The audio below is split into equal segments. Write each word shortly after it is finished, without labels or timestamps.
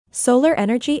Solar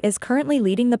energy is currently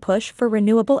leading the push for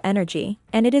renewable energy,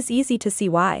 and it is easy to see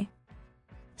why.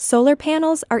 Solar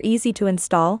panels are easy to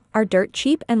install, are dirt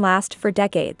cheap and last for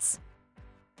decades.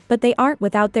 But they aren't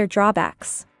without their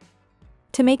drawbacks.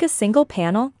 To make a single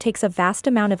panel takes a vast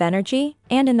amount of energy,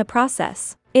 and in the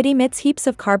process, it emits heaps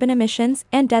of carbon emissions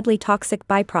and deadly toxic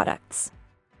byproducts.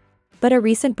 But a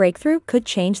recent breakthrough could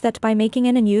change that by making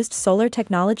an unused solar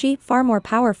technology far more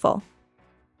powerful.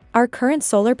 Our current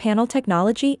solar panel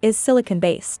technology is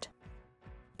silicon-based.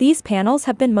 These panels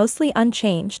have been mostly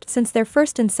unchanged since their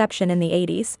first inception in the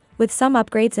 80s, with some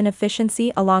upgrades in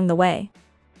efficiency along the way.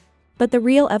 But the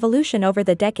real evolution over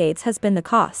the decades has been the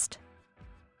cost.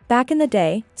 Back in the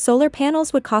day, solar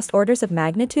panels would cost orders of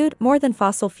magnitude more than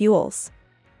fossil fuels.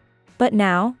 But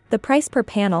now, the price per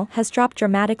panel has dropped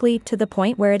dramatically to the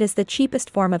point where it is the cheapest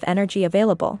form of energy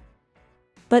available.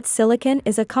 But silicon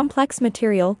is a complex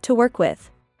material to work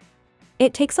with.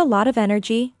 It takes a lot of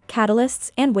energy, catalysts,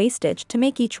 and wastage to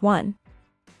make each one.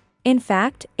 In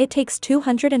fact, it takes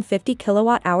 250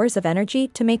 kilowatt-hours of energy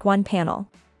to make one panel.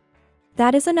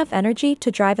 That is enough energy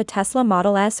to drive a Tesla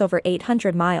Model S over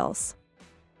 800 miles.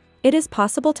 It is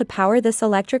possible to power this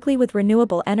electrically with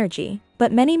renewable energy,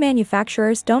 but many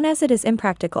manufacturers don't, as it is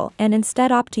impractical and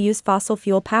instead opt to use fossil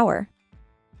fuel power.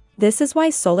 This is why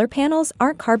solar panels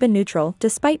aren't carbon neutral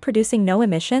despite producing no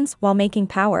emissions while making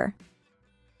power.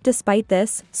 Despite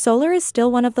this, solar is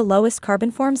still one of the lowest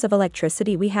carbon forms of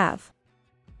electricity we have.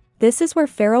 This is where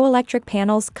ferroelectric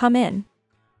panels come in.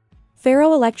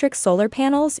 Ferroelectric solar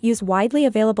panels use widely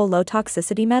available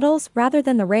low-toxicity metals rather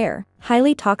than the rare,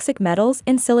 highly toxic metals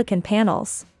in silicon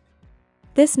panels.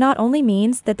 This not only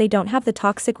means that they don't have the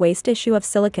toxic waste issue of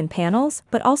silicon panels,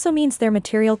 but also means their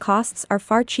material costs are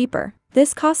far cheaper.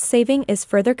 This cost saving is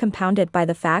further compounded by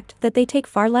the fact that they take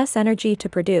far less energy to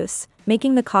produce,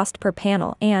 making the cost per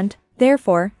panel and,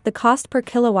 therefore, the cost per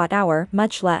kilowatt-hour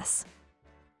much less.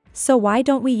 So why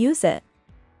don't we use it?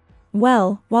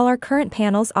 Well, while our current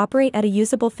panels operate at a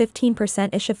usable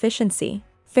 15%-ish efficiency,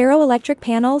 ferroelectric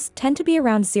panels tend to be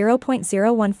around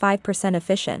 0.015%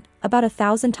 efficient, about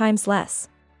 1,000 times less.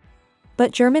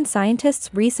 But German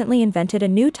scientists recently invented a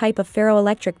new type of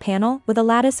ferroelectric panel with a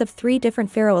lattice of 3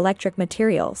 different ferroelectric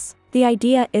materials. The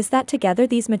idea is that together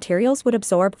these materials would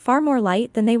absorb far more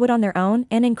light than they would on their own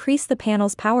and increase the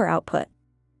panel's power output.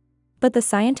 But the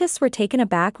scientists were taken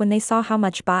aback when they saw how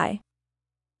much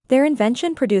their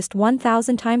invention produced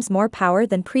 1,000 times more power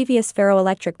than previous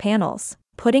ferroelectric panels,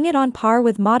 putting it on par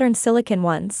with modern silicon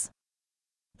ones.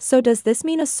 So does this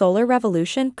mean a solar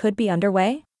revolution could be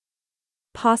underway?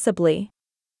 Possibly.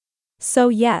 So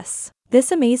yes,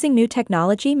 this amazing new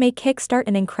technology may kickstart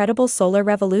an incredible solar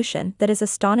revolution that is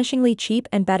astonishingly cheap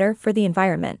and better for the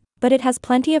environment, but it has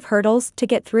plenty of hurdles to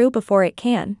get through before it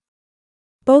can.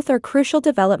 Both are crucial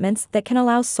developments that can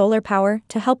allow solar power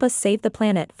to help us save the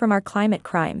planet from our climate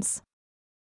crimes.